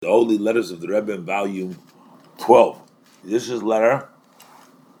The Holy Letters of the Rebbe in volume 12. This is letter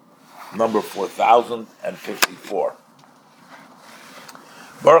number 4054.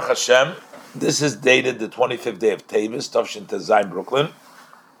 Baruch Hashem, this is dated the 25th day of Tevis, Tavshin Tezayin, Brooklyn,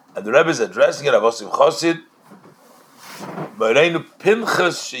 and the Rebbe is addressing it, Avosim Chosid, Moreinu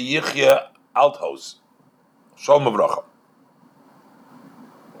Pinchas Sheyichya Althaus. Shalom Avracha.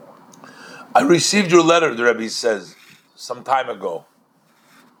 I received your letter, the Rebbe says, some time ago.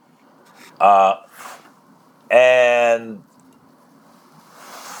 And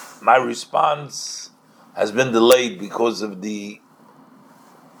my response has been delayed because of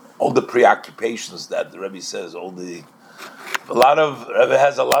all the preoccupations that the Rebbe says. Rebbe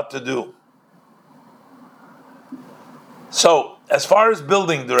has a lot to do. So, as far as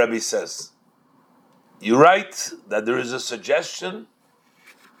building, the Rebbe says, you write that there is a suggestion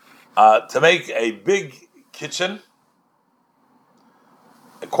to make a big kitchen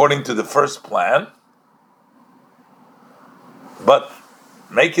according to the first plan, but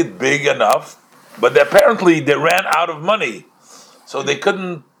make it big enough. But apparently they ran out of money, so they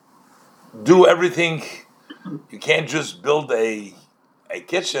couldn't do everything. You can't just build a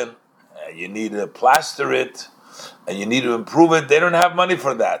kitchen. You need to plaster it, and you need to improve it. They don't have money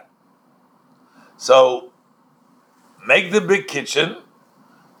for that. So make the big kitchen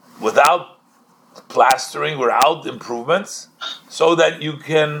without plastering, without improvements, so that you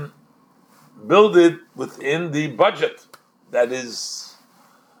can build it within the budget that is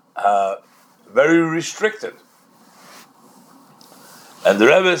very restricted. And the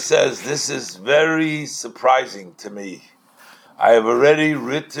Rebbe says, this is very surprising to me. I have already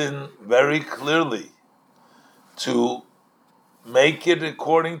written very clearly to make it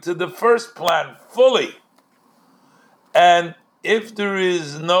according to the first plan fully. And if there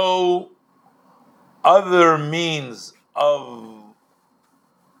is no other means of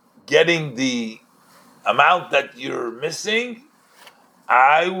getting the amount that you're missing,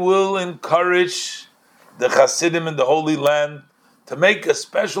 I will encourage the Hasidim in the Holy Land to make a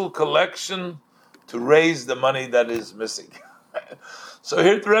special collection to raise the money that is missing. So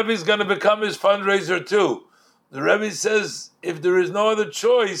here the Rebbe is going to become his fundraiser too. The Rebbe says, if there is no other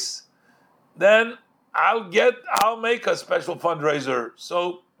choice, then I'll make a special fundraiser.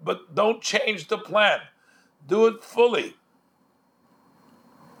 So, but don't change the plan. Do it fully.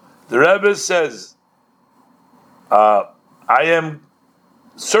 The Rebbe says, I am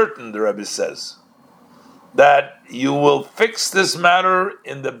certain, the Rebbe says, that you will fix this matter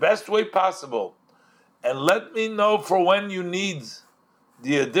in the best way possible and let me know for when you need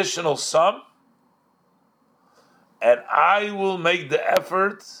the additional sum, and I will make the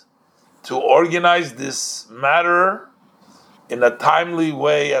effort to organize this matter in a timely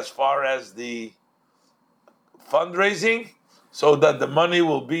way as far as the fundraising, so that the money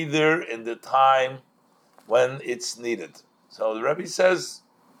will be there in the time when it's needed. So the Rebbe says,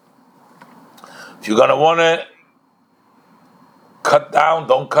 if you're going to want to cut down,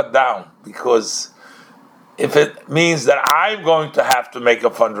 don't cut down, because if it means that I'm going to have to make a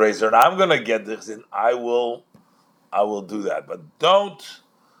fundraiser and I'm going to get this in, I will do that. But don't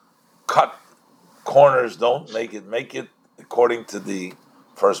cut corners, don't make it according to the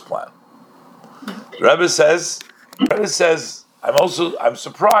first plan. The Rebbe says, I'm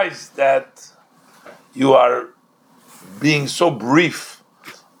surprised that you are being so brief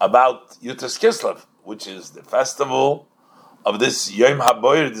about Yutas Kislev, which is the festival of this Yom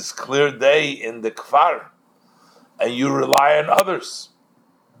HaBoyer, this clear day in the Kfar, and you rely on others.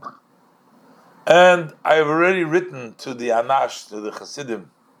 And I have already written to the Anash, to the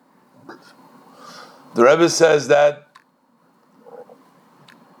Hasidim. The Rebbe says that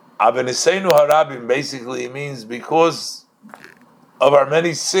Aveniseinu Harabim basically means because of our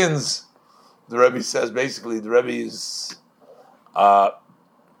many sins. The Rebbe says basically the Rebbe is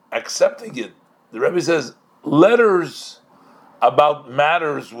accepting it. The Rebbe says letters about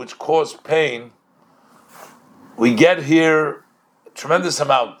matters which cause pain. We get here a tremendous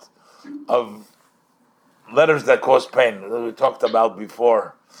amount of letters that cause pain that we talked about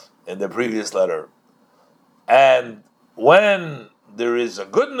before in the previous letter. And when there is a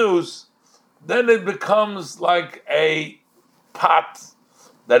good news, then it becomes like a pot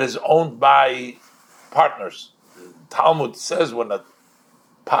that is owned by partners. Talmud says when a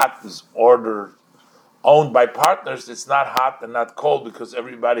pot is owned by partners, it's not hot and not cold because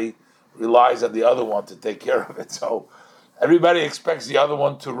everybody relies on the other one to take care of it. So everybody expects the other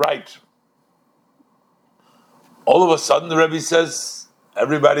one to write. All of a sudden, the Rebbe says,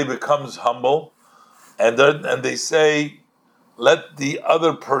 everybody becomes humble, and they say, let the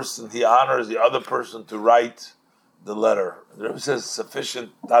other person, he honors the other person to write the letter. The Rebbe says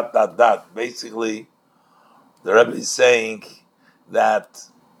sufficient ... Basically, the Rebbe is saying that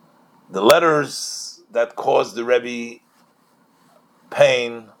the letters that cause the Rebbe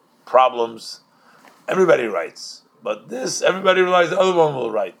pain, problems, everybody writes. But this, everybody realizes the other one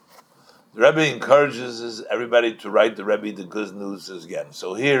will write. The Rebbe encourages everybody to write the Rebbe the good news again.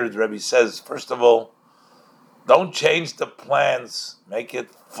 So here the Rebbe says, first of all, don't change the plans, make it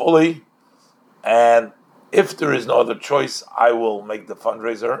fully, and if there is no other choice, I will make the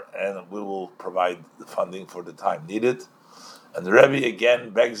fundraiser and we will provide the funding for the time needed. And the Rebbe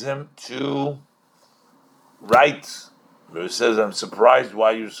again begs him to write. The Rebbe says, I'm surprised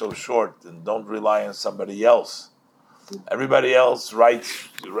why you're so short, and don't rely on somebody else. Everybody else writes,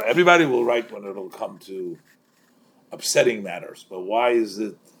 everybody will write when it'll come to upsetting matters. But why is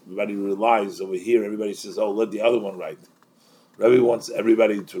it everybody relies over here? Everybody says, oh, let the other one write. Rebbe wants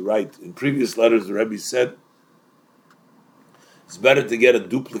everybody to write. In previous letters, the Rebbe said, it's better to get a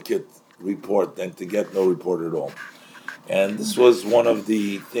duplicate report than to get no report at all. And this was one of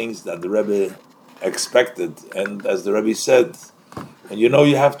the things that the Rebbe expected. And as the Rebbe said, and you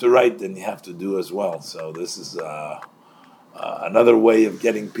have to write, then you have to do as well. So this is another way of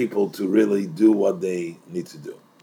getting people to really do what they need to do.